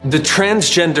The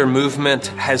transgender movement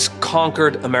has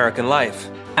conquered American life.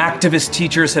 Activist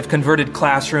teachers have converted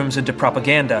classrooms into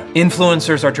propaganda.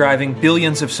 Influencers are driving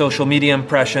billions of social media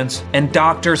impressions, and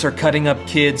doctors are cutting up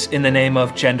kids in the name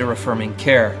of gender-affirming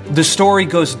care. The story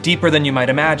goes deeper than you might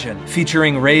imagine,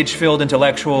 featuring rage-filled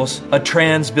intellectuals, a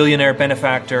trans billionaire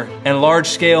benefactor, and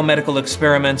large-scale medical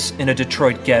experiments in a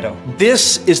Detroit ghetto.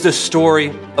 This is the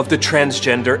story of the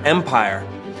transgender empire,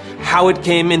 how it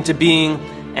came into being,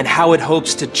 and how it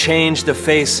hopes to change the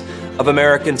face of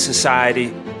American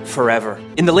society forever.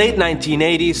 In the late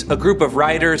 1980s, a group of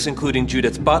writers, including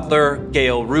Judith Butler,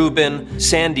 Gayle Rubin,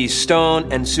 Sandy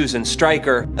Stone, and Susan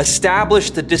Stryker,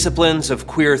 established the disciplines of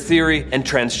queer theory and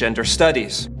transgender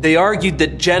studies. They argued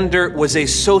that gender was a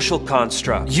social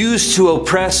construct used to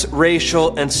oppress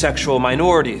racial and sexual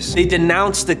minorities. They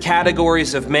denounced the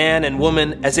categories of man and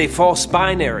woman as a false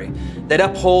binary that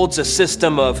upholds a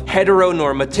system of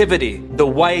heteronormativity, the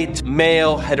white,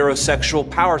 male, heterosexual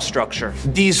power structure.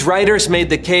 These writers made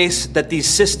the case that these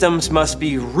systems must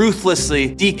be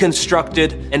ruthlessly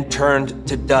deconstructed and turned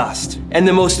to dust. And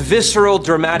the most visceral,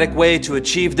 dramatic way to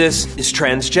achieve this is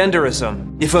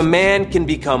transgenderism. If a man can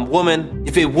become woman,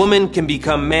 if a woman can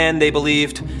become man, they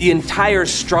believed, the entire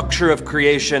structure of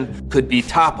creation could be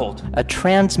toppled. A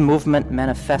trans movement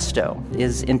manifesto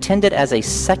is intended as a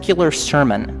secular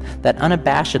sermon that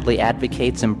unabashedly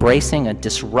advocates embracing a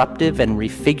disruptive and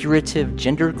refigurative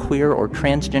genderqueer or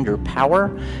transgender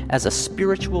power as a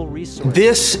spiritual resource.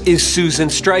 This is Susan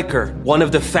Stryker, one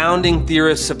of the founding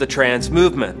theorists of the trans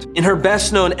movement. In her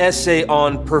best-known essay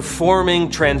on Performing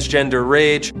Transgender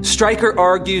Rage, Stryker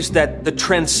argues that the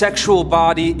transsexual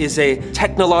body is a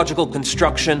technological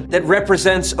construction that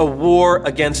represents a war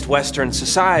against Western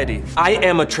society. I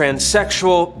am a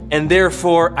transsexual, and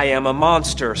therefore I am a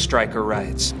monster, Stryker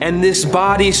writes. And this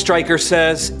body, Stryker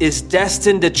says, is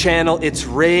destined to channel its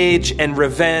rage and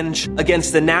revenge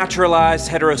against the naturalized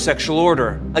heterosexual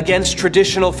order, against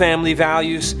traditional family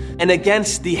values, and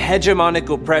against the hegemonic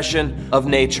oppression of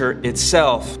nature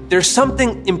itself. There's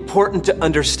something important to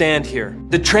understand here.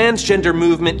 The transgender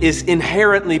movement is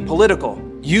inherently political,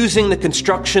 using the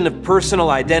construction of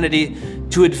personal identity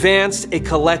to advance a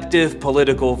collective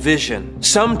political vision.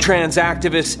 Some trans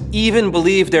activists even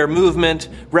believe their movement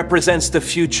represents the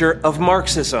future of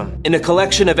Marxism. In a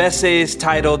collection of essays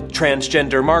titled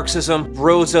Transgender Marxism,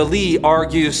 Rosa Lee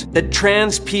argues that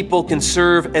trans people can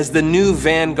serve as the new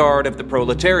vanguard of the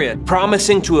proletariat,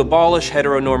 promising to abolish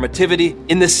heteronormativity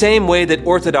in the same way that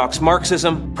orthodox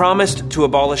Marxism promised to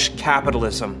abolish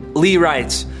capitalism. Lee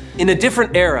writes, "In a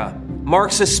different era,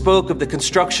 Marxists spoke of the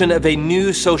construction of a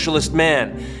new socialist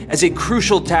man as a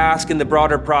crucial task in the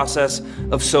broader process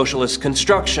of socialist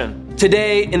construction.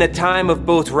 Today, in a time of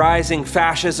both rising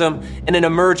fascism and an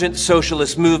emergent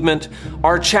socialist movement,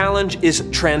 our challenge is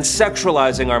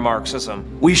transsexualizing our Marxism.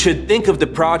 We should think of the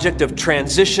project of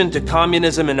transition to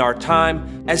communism in our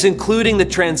time as including the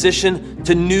transition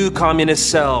to new communist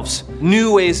selves,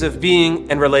 new ways of being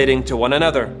and relating to one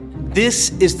another.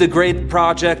 This is the great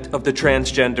project of the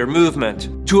transgender movement,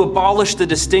 to abolish the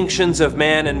distinctions of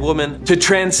man and woman, to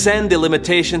transcend the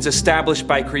limitations established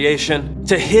by creation,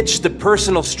 to hitch the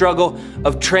personal struggle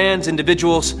of trans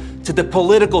individuals to the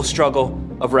political struggle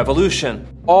of revolution.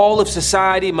 All of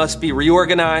society must be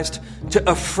reorganized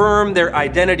to affirm their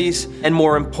identities and,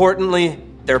 more importantly,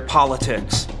 their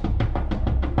politics."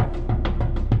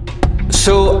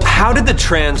 So, how did the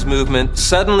trans movement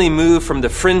suddenly move from the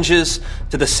fringes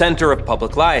to the center of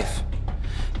public life?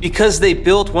 Because they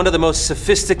built one of the most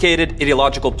sophisticated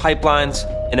ideological pipelines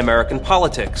in American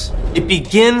politics. It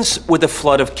begins with a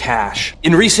flood of cash.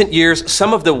 In recent years,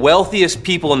 some of the wealthiest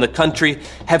people in the country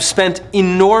have spent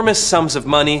enormous sums of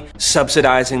money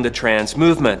subsidizing the trans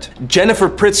movement. Jennifer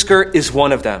Pritzker is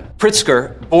one of them.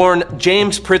 Pritzker, born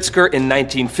James Pritzker in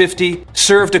 1950,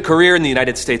 served a career in the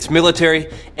United States military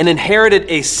and inherited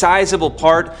a sizable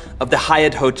part of the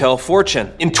Hyatt Hotel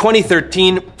fortune. In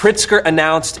 2013, Pritzker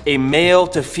announced a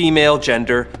male-to-female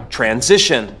gender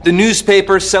transition. The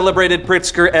newspaper celebrated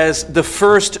Pritzker as the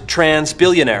first trans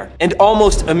billionaire, and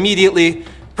almost immediately,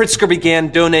 Pritzker began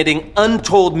donating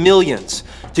untold millions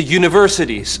to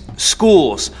universities,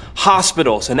 schools,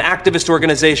 hospitals, and activist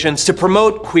organizations to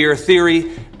promote queer theory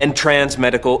and trans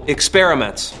medical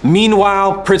experiments.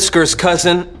 Meanwhile, Pritzker's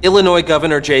cousin, Illinois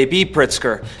Governor J.B.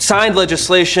 Pritzker, signed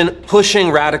legislation pushing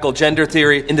radical gender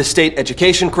theory in the state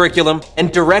education curriculum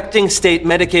and directing state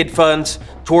Medicaid funds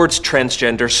towards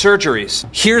transgender surgeries.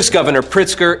 Here's Governor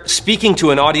Pritzker speaking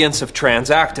to an audience of trans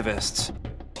activists.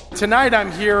 Tonight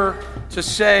I'm here to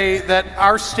say that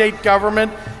our state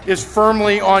government is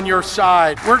firmly on your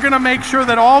side. We're going to make sure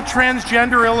that all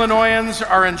transgender Illinoisans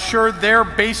are ensured their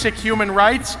basic human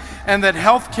rights and that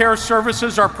health care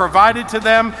services are provided to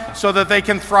them so that they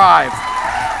can thrive.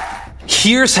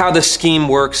 Here's how the scheme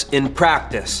works in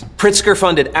practice.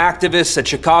 Pritzker-funded activists at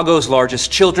Chicago's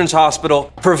largest children's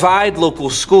hospital provide local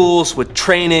schools with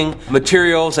training,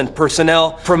 materials, and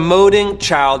personnel promoting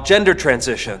child gender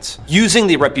transitions, using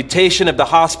the reputation of the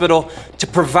hospital to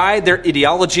provide their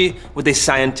ideology with a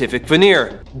scientific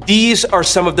veneer. These are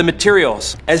some of the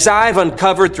materials. As I've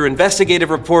uncovered through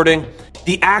investigative reporting,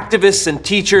 the activists and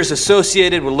teachers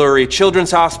associated with Lurie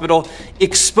Children's Hospital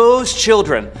expose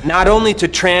children not only to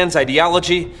trans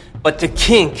ideology, but to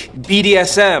kink,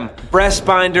 BDSM, breast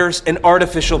binders, and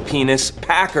artificial penis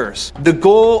packers. The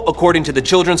goal, according to the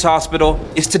Children's Hospital,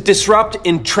 is to disrupt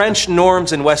entrenched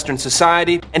norms in Western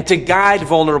society and to guide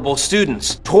vulnerable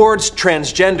students towards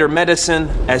transgender medicine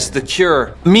as the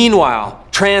cure. Meanwhile,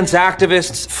 trans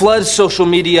activists flood social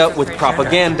media with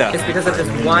propaganda. It's because of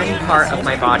this one part of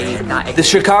my body that... The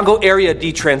Chicago area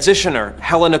detransitioner,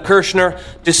 Helena Kirshner,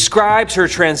 describes her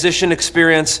transition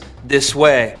experience this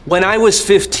way. When I was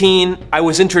 15, I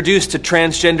was introduced to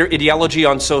transgender ideology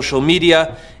on social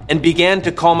media and began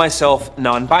to call myself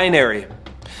non-binary.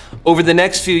 Over the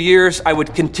next few years, I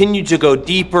would continue to go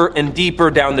deeper and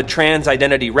deeper down the trans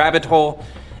identity rabbit hole,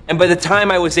 and by the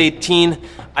time I was 18,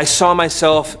 I saw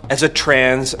myself as a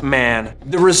trans man.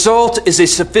 The result is a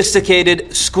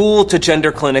sophisticated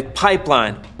school-to-gender clinic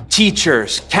pipeline.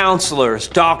 Teachers, counselors,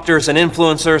 doctors, and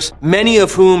influencers, many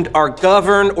of whom are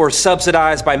governed or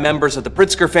subsidized by members of the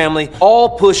Pritzker family,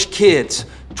 all push kids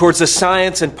towards the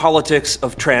science and politics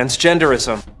of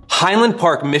transgenderism. Highland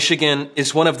Park, Michigan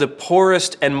is one of the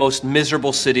poorest and most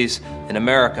miserable cities in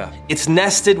America. It's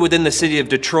nested within the city of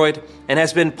Detroit and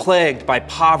has been plagued by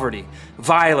poverty,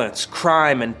 violence,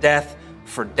 crime, and death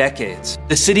for decades.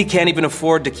 The city can't even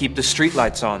afford to keep the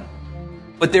streetlights on.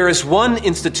 But there is one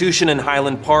institution in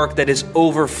Highland Park that is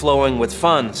overflowing with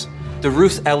funds: the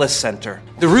Ruth Ellis Center.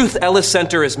 The Ruth Ellis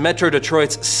Center is Metro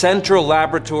Detroit's central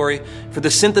laboratory for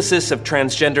the synthesis of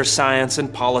transgender science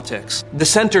and politics. The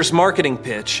center's marketing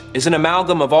pitch is an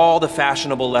amalgam of all the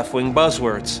fashionable left-wing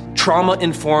buzzwords: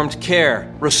 trauma-informed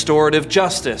care, restorative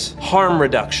justice, harm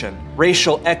reduction,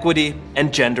 racial equity,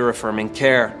 and gender-affirming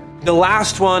care. The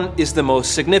last one is the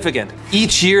most significant.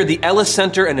 Each year, the Ellis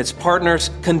Center and its partners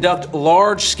conduct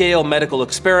large-scale medical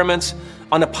experiments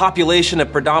on a population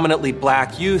of predominantly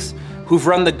black youth who've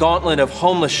run the gauntlet of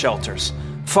homeless shelters,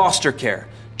 foster care,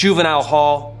 juvenile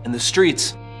hall, and the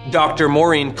streets. Dr.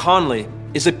 Maureen Conley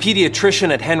is a pediatrician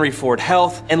at Henry Ford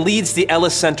Health and leads the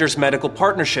Ellis Center's medical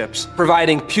partnerships,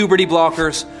 providing puberty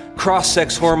blockers,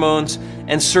 cross-sex hormones,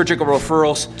 and surgical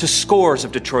referrals to scores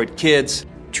of Detroit kids.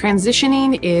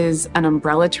 Transitioning is an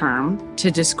umbrella term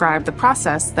to describe the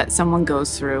process that someone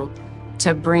goes through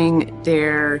to bring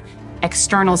their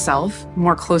external self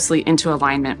more closely into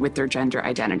alignment with their gender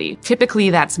identity.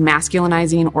 Typically, that's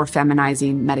masculinizing or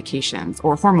feminizing medications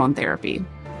or hormone therapy.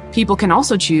 People can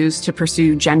also choose to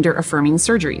pursue gender-affirming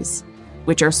surgeries,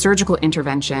 which are surgical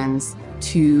interventions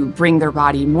to bring their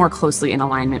body more closely in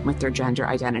alignment with their gender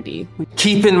identity.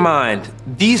 Keep in mind,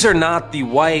 these are not the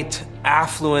white,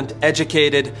 affluent,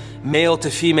 educated,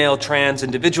 male-to-female trans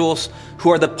individuals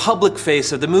who are the public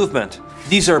face of the movement.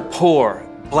 These are poor,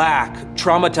 black,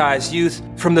 traumatized youth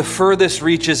from the furthest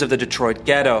reaches of the Detroit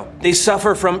ghetto. They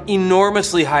suffer from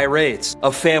enormously high rates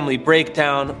of family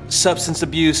breakdown, substance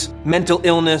abuse, mental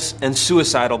illness, and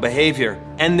suicidal behavior.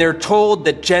 And they're told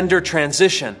that gender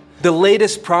transition, the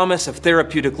latest promise of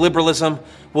therapeutic liberalism,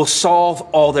 will solve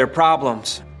all their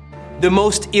problems. The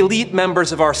most elite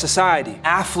members of our society,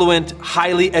 affluent,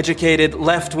 highly educated,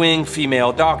 left-wing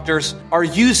female doctors, are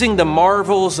using the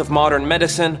marvels of modern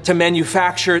medicine to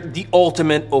manufacture the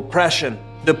ultimate oppression: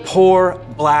 the poor,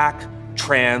 black,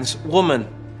 trans woman.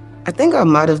 I think I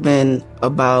might have been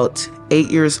about 8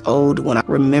 years old when I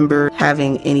remember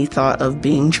having any thought of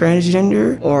being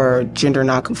transgender or gender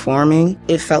nonconforming.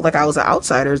 It felt like I was an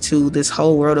outsider to this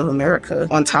whole world of America.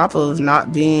 On top of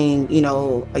not being,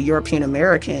 a European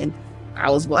American, I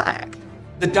was black.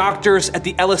 The doctors at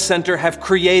the Ellis Center have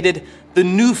created the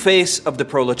new face of the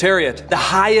proletariat, the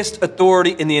highest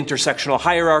authority in the intersectional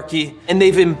hierarchy, and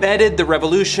they've embedded the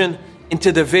revolution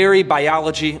into the very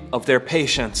biology of their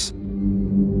patients.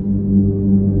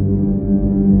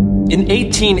 In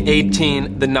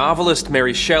 1818, the novelist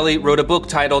Mary Shelley wrote a book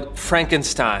titled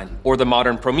Frankenstein, or The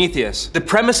Modern Prometheus. The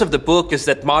premise of the book is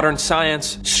that modern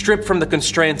science, stripped from the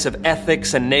constraints of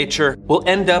ethics and nature, will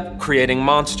end up creating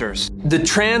monsters. The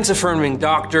trans-affirming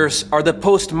doctors are the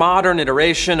postmodern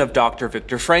iteration of Dr.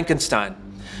 Victor Frankenstein.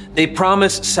 They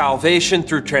promise salvation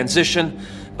through transition,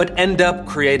 but end up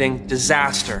creating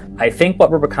disaster. I think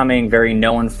what we're becoming very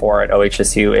known for at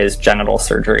OHSU is genital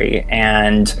surgery.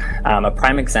 And a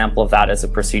prime example of that is a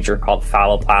procedure called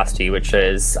phalloplasty, which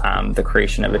is the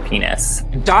creation of a penis.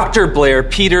 Dr. Blair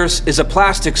Peters is a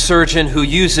plastic surgeon who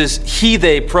uses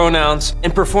he/they pronouns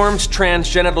and performs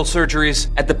transgenital surgeries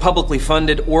at the publicly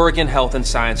funded Oregon Health and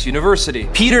Science University.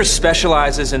 Peters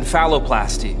specializes in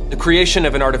phalloplasty, the creation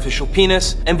of an artificial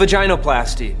penis, and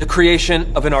vaginoplasty, the creation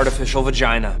of an artificial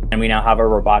vagina. And we now have a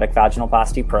robotic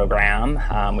vaginoplasty program.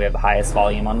 We have the highest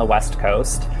volume on the West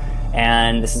Coast.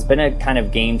 And this has been a kind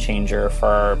of game changer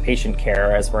for patient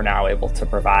care, as we're now able to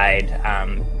provide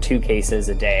 2 cases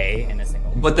a day in a single.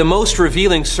 But the most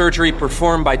revealing surgery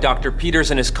performed by Dr.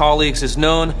 Peters and his colleagues is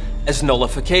known as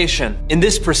nullification. In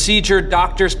this procedure,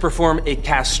 doctors perform a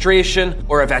castration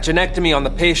or a vaginectomy on the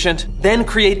patient, then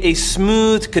create a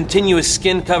smooth, continuous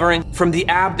skin covering from the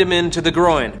abdomen to the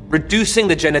groin, reducing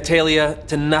the genitalia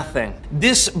to nothing.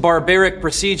 This barbaric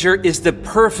procedure is the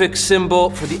perfect symbol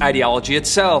for the ideology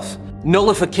itself.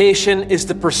 Nullification is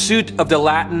the pursuit of the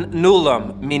Latin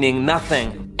nullum, meaning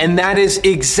nothing. And that is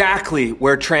exactly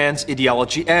where trans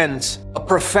ideology ends. A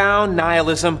profound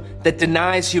nihilism that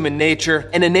denies human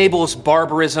nature and enables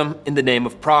barbarism in the name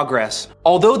of progress.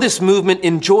 Although this movement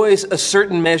enjoys a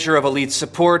certain measure of elite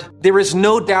support, there is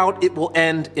no doubt it will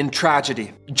end in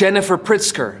tragedy. Jennifer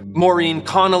Pritzker, Maureen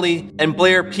Connolly, and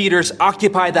Blair Peters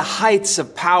occupy the heights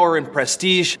of power and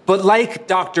prestige, but like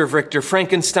Dr. Victor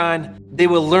Frankenstein, they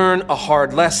will learn a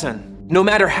hard lesson. No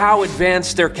matter how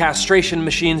advanced their castration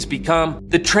machines become,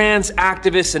 the trans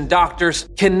activists and doctors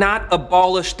cannot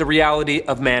abolish the reality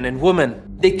of man and woman.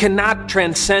 They cannot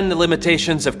transcend the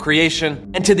limitations of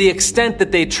creation, and to the extent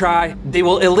that they try, they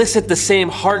will elicit the same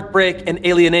heartbreak and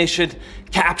alienation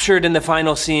captured in the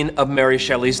final scene of Mary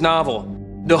Shelley's novel.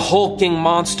 The hulking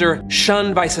monster,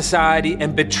 shunned by society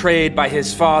and betrayed by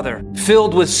his father,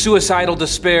 filled with suicidal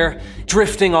despair,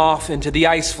 drifting off into the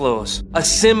ice floes, a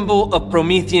symbol of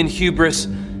Promethean hubris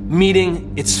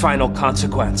meeting its final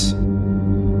consequence.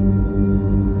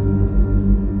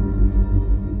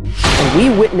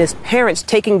 We witnessed parents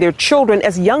taking their children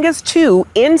as young as 2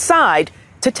 inside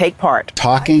to take part.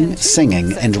 Talking,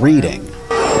 singing, and reading.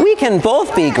 We can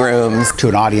both be grooms. To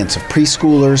an audience of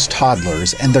preschoolers,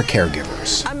 toddlers, and their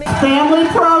caregivers. Family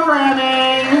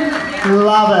programming.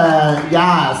 Love it.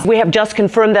 Yes. We have just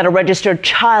confirmed that a registered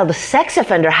child sex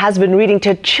offender has been reading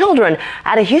to children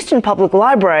at a Houston Public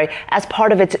Library as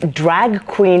part of its Drag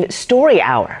Queen Story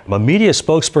Hour. A media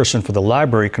spokesperson for the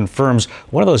library confirms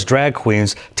one of those drag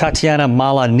queens, Tatiana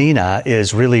Malanina,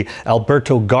 is really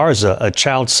Alberto Garza, a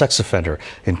child sex offender.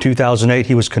 In 2008,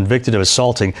 he was convicted of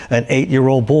assaulting an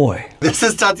 8-year-old boy. This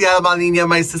is Tatiana Malanina,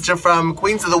 my sister from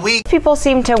Queens of the Week. People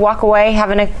seem to walk away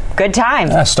having a good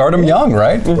time. Start them young,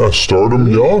 right? Start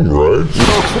them young, right?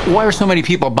 Folks, why are so many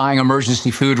people buying emergency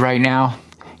food right now?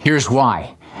 Here's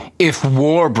why. If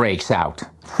war breaks out,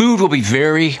 food will be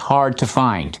very hard to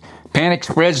find. Panic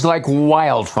spreads like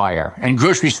wildfire, and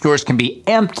grocery stores can be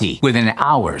empty within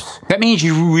hours. That means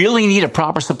you really need a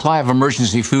proper supply of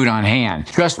emergency food on hand.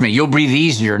 Trust me, you'll breathe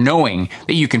easier knowing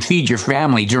that you can feed your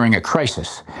family during a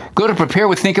crisis. Go to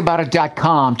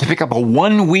preparewiththinkaboutit.com to pick up a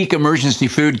 1-week emergency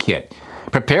food kit.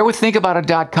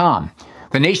 Preparewiththinkaboutit.com,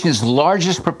 the nation's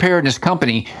largest preparedness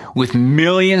company with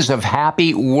millions of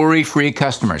happy, worry-free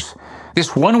customers. This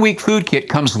 1-week food kit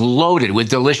comes loaded with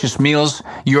delicious meals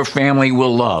your family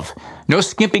will love. No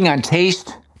skimping on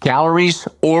taste, calories,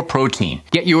 or protein.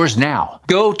 Get yours now.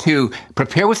 Go to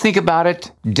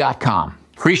preparewiththinkaboutit.com.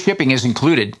 Free shipping is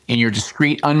included in your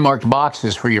discreet unmarked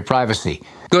boxes for your privacy.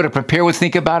 Go to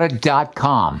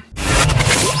preparewiththinkaboutit.com.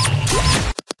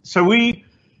 So we,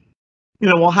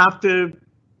 we'll have to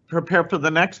prepare for the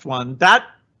next one. That,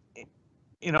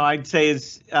 I'd say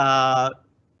is,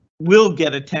 will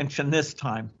get attention this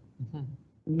time. Mm-hmm.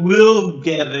 Will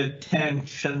get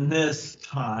attention this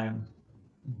time.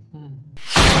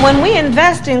 Mm-hmm. When we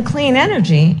invest in clean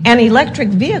energy and electric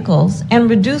vehicles and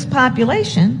reduce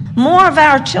population, more of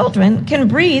our children can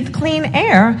breathe clean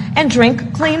air and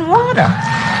drink clean water.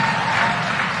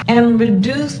 And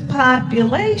reduce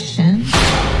population.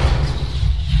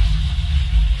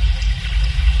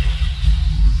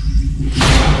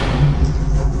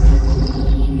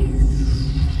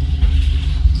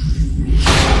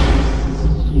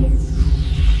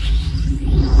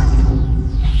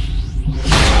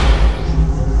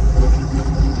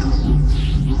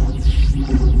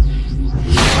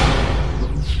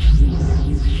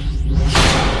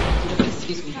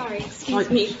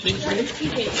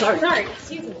 Sorry.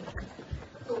 Excuse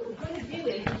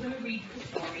me.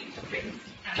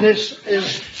 This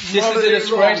is This is a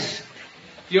disgrace.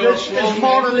 This is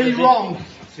morally wrong.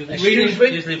 Excuse me.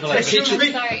 Excuse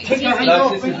me. Take your hands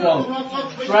off. This is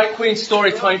wrong. Drag queen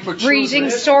story time for children. Reading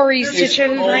stories to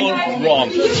children. All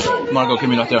wrong. Margot, give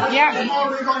me that there.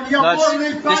 Yeah.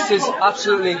 Lads, this is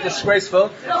absolutely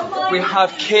disgraceful. We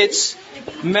have kids,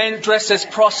 men dressed as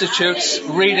prostitutes,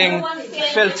 reading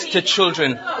filth to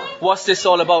children. What's this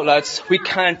all about, lads? We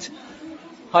can't.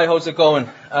 Hi, how's it going?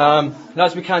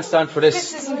 Lads, we can't stand for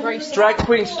this. This isn't great. Drag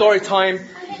queen story time.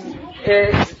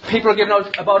 People are giving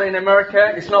out about it in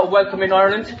America. It's not welcome in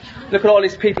Ireland. Look at all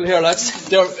these people here, lads.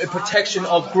 They're a protection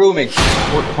of grooming.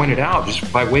 Court pointed out,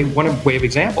 just by way of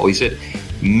example, he said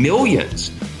millions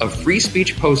of free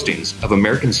speech postings of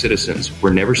American citizens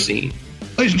were never seen.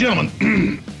 Ladies and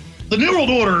gentlemen, the New World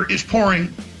Order is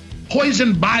pouring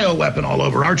poison bioweapon all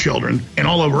over our children and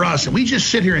all over us, and we just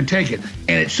sit here and take it.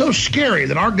 And it's so scary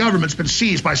that our government's been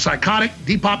seized by psychotic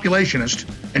depopulationists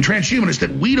and transhumanists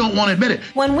that we don't want to admit it.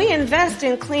 When we invest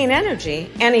in clean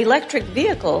energy and electric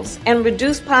vehicles and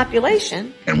reduce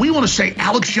population, and we want to say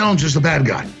Alex Jones is the bad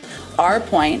guy. Our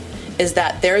point is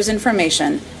that there is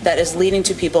information that is leading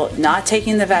to people not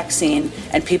taking the vaccine,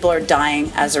 and people are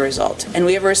dying as a result. And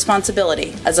we have a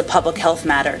responsibility as a public health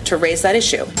matter to raise that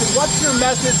issue. What's your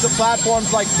message to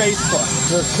platforms like Facebook?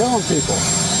 They're killing people.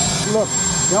 Look,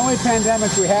 the only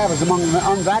pandemic we have is among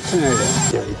the unvaccinated.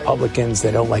 They're Republicans.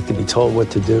 They don't like to be told what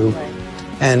to do.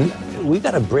 And we've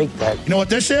got to break that. You know what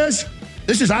this is?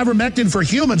 This is ivermectin for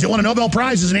humans that won a Nobel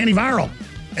Prize as an antiviral.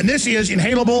 And this is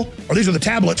inhalable, or these are the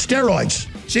tablet steroids.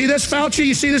 See this, Fauci?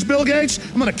 You see this, Bill Gates?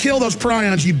 I'm going to kill those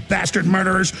prions, you bastard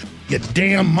murderers, you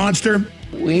damn monster.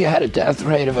 We had a death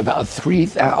rate of about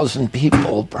 3,000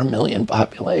 people per million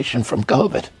population from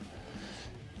COVID.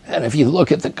 And if you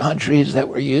look at the countries that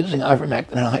were using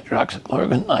ivermectin and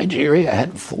hydroxychloroquine, Nigeria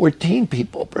had 14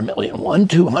 people per million,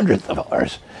 1/200th of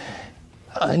ours.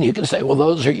 And you can say, well,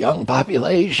 those are young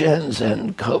populations,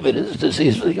 and COVID is a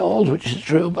disease of the old, which is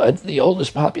true, but the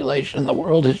oldest population in the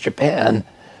world is Japan,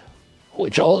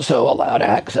 which also allowed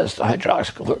access to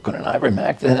hydroxychloroquine and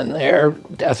ivermectin, and their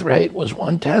death rate was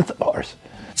 1/10 of ours.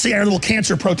 See our little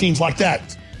cancer proteins like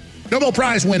that. Nobel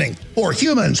Prize winning for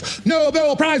humans.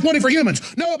 Nobel Prize winning for humans.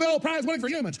 Nobel Prize winning for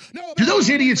humans. Do those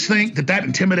idiots think that that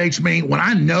intimidates me when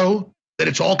I know that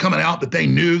it's all coming out that they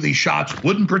knew these shots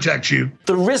wouldn't protect you?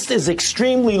 The risk is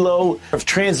extremely low of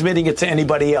transmitting it to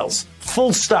anybody else.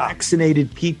 Full stop.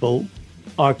 Vaccinated people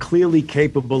are clearly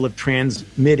capable of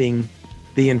transmitting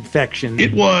the infection.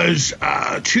 It was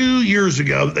 2 years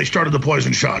ago that they started the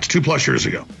poison shots, 2+ years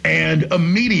ago. And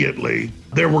immediately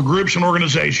there were groups and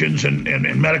organizations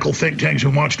and medical think tanks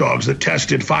and watchdogs that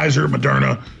tested Pfizer,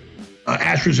 Moderna,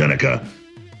 AstraZeneca,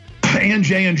 and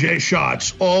J&J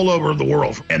shots all over the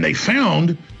world. And they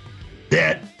found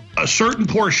that a certain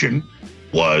portion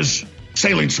was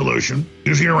saline solution,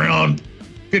 usually around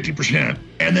 50%.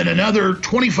 And then another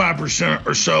 25%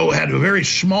 or so had a very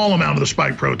small amount of the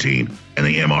spike protein and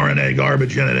the mRNA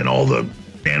garbage in it and all the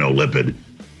nanolipid,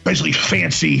 basically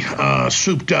fancy,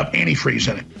 souped up antifreeze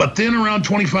in it. But then around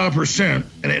 25%,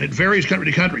 and it varies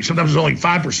country to country, sometimes it's only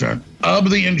 5%,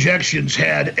 of the injections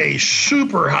had a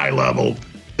super high level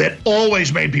that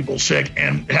always made people sick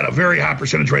and had a very high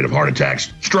percentage rate of heart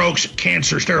attacks, strokes,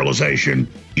 cancer, sterilization,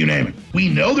 you name it. We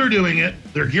know they're doing it.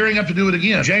 They're gearing up to do it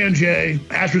again. J&J,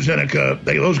 AstraZeneca,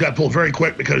 those got pulled very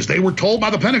quick because they were told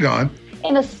by the Pentagon.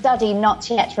 In a study not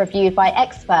yet reviewed by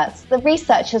experts, the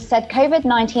researchers said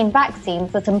COVID-19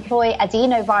 vaccines that employ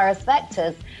adenovirus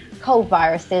vectors, cold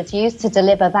viruses used to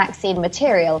deliver vaccine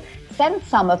material, send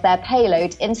some of their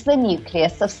payload into the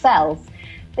nucleus of cells.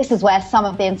 This is where some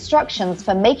of the instructions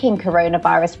for making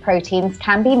coronavirus proteins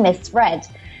can be misread.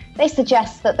 They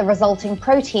suggest that the resulting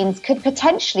proteins could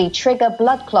potentially trigger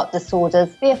blood clot disorders.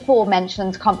 The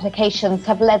aforementioned complications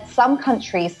have led some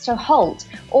countries to halt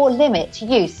or limit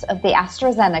use of the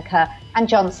AstraZeneca and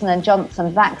Johnson &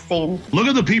 Johnson vaccines. Look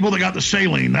at the people that got the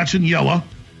saline. That's in yellow.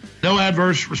 No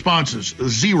adverse responses.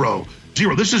 Zero.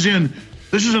 This is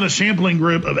in a sampling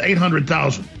group of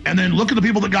 800,000. And then look at the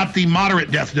people that got the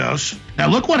moderate death dose. Now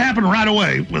look what happened right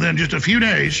away within just a few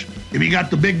days. If you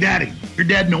got the big daddy, you're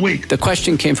dead in a week. The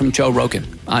question came from Joe Rogan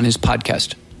on his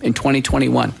podcast in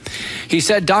 2021. He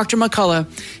said, Dr. McCullough,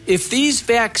 if these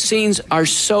vaccines are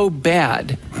so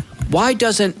bad, why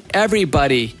doesn't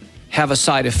everybody have a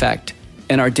side effect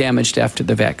and are damaged after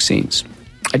the vaccines?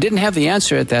 I didn't have the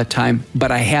answer at that time,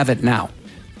 but I have it now.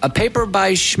 A paper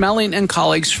by Schmeling and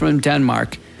colleagues from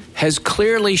Denmark has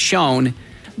clearly shown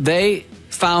they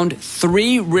found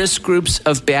 3 risk groups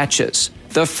of batches.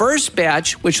 The first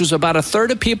batch, which was about a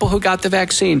third of people who got the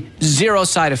vaccine, 0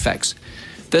 side effects.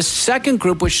 The second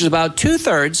group, which is about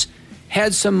 2/3,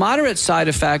 had some moderate side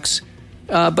effects,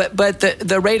 but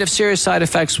the rate of serious side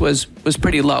effects was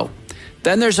pretty low.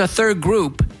 Then there's a third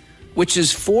group, which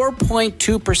is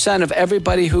 4.2% of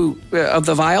everybody of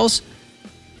the vials,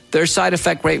 their side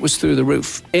effect rate was through the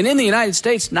roof. And in the United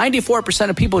States, 94%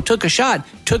 of people who took a shot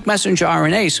took messenger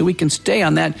RNA, so we can stay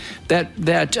on that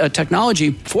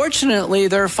technology. Fortunately,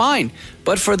 they're fine.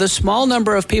 But for the small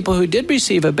number of people who did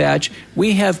receive a batch,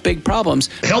 we have big problems.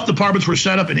 Health departments were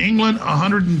set up in England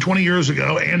 120 years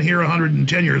ago and here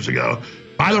 110 years ago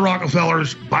by the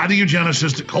Rockefellers, by the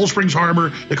eugenicists at Cold Springs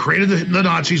Harbor that created the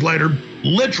Nazis later,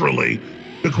 literally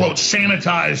to, quote,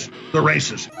 sanitize the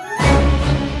races.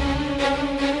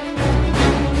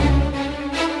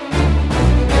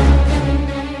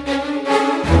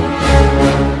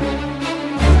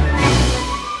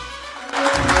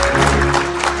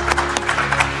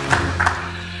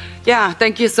 Yeah,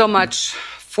 thank you so much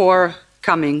for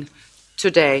coming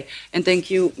today. And thank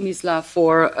you, Misla,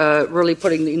 for really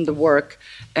putting in the work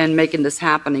and making this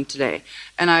happening today.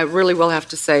 And I really will have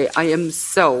to say, I am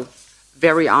so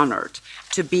very honored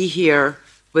to be here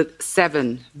with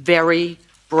 7 very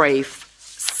brave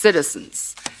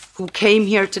citizens who came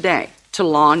here today to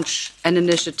launch an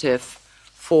initiative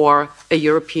for a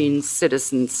European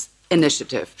Citizens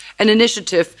Initiative, an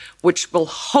initiative which will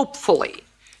hopefully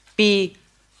be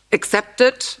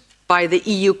accepted by the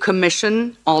EU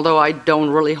Commission, although I don't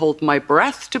really hold my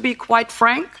breath, to be quite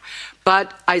frank,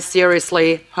 but I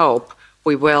seriously hope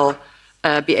we will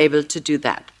be able to do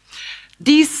that.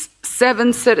 These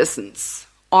 7 citizens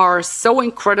are so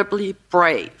incredibly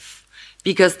brave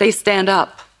because they stand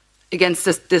up against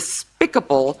this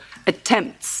despicable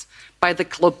attempts by the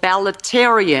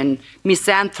globalitarian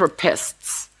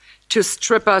misanthropists to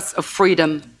strip us of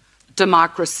freedom,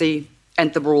 democracy,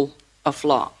 and the rule of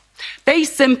law. They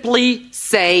simply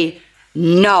say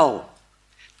no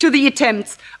to the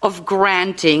attempts of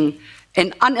granting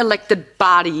an unelected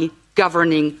body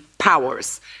governing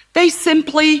powers. They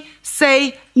simply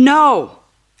say no.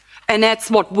 And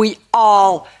that's what we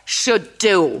all should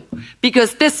do,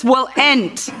 because this will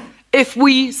end if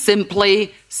we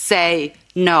simply say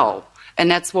no.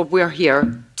 And that's what we're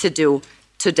here to do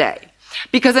today.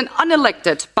 Because an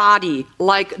unelected body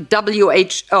like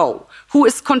WHO, who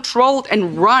is controlled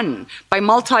and run by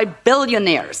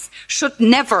multi-billionaires, should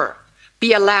never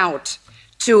be allowed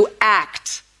to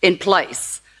act in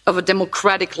place of a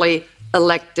democratically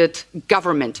elected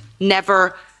government.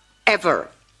 Never, ever.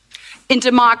 In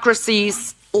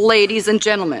democracies, ladies and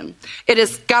gentlemen, it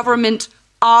is government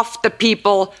of the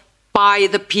people, by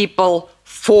the people,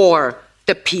 for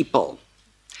the people.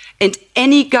 And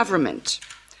any government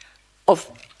of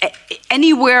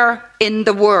anywhere in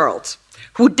the world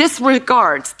who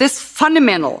disregards this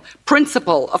fundamental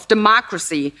principle of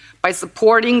democracy by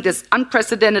supporting this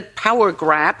unprecedented power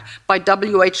grab by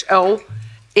WHO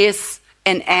is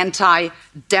an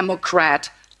anti-democrat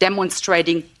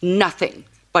demonstrating nothing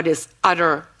but his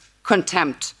utter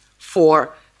contempt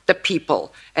for the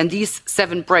people. And these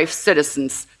 7 brave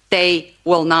citizens, they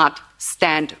will not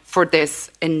stand for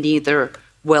this, and neither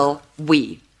will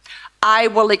we. I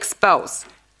will expose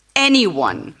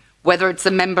anyone, whether it's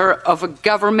a member of a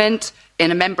government in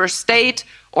a member state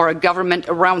or a government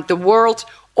around the world,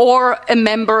 or a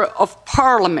member of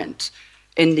parliament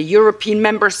in the European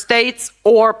member states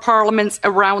or parliaments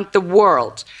around the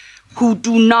world, who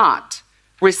do not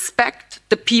respect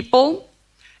the people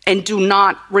and do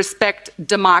not respect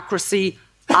democracy.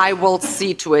 I will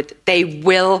see to it they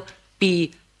will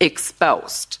be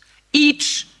exposed.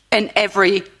 Each and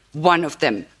every one of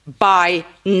them, by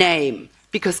name.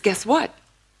 Because guess what?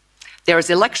 There's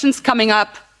elections coming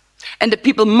up, and the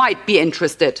people might be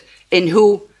interested in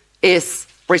who is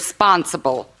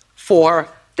responsible for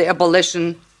the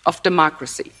abolition of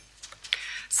democracy.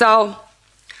 So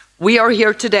we are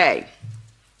here today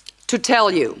to tell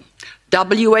you,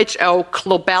 WHO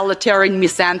globalitarian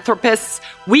misanthropists,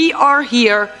 we are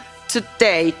here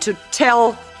today to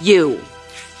tell you,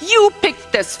 you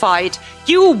picked this fight,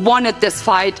 you wanted this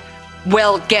fight,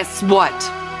 well, guess what?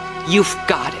 You've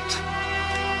got it.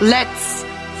 Let's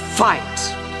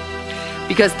fight.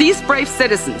 Because these brave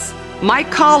citizens, my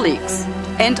colleagues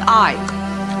and I,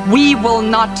 we will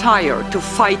not tire to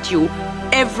fight you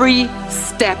every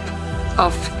step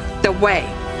of the way.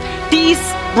 These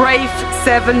brave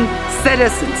 7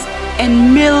 citizens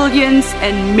and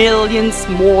millions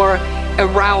more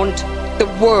around the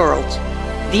world,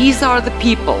 these are the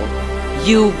people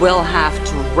you will have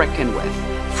to reckon with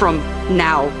from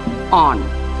now on.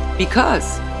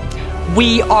 Because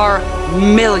we are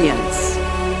millions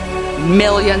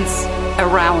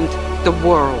around the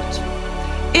world.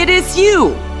 It is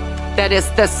you that is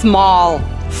the small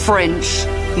fringe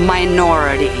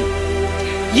minority.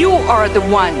 You are the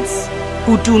ones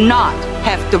who do not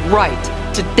have the right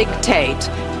to dictate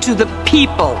to the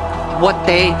people what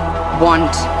they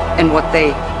want and what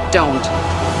they don't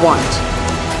want.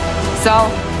 So,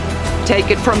 take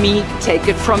it from me, take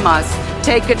it from us,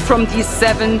 take it from these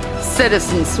 7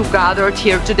 citizens who gathered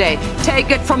here today. Take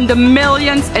it from the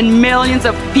millions and millions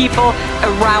of people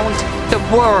around the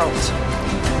world.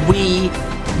 We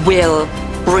will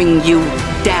bring you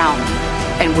down,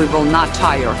 and we will not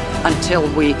tire until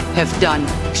we have done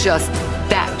just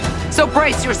that. So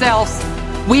brace yourselves.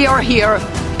 We are here,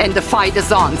 and the fight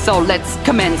is on. So let's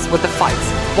commence with the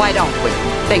fights. Why don't we?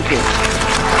 Thank you.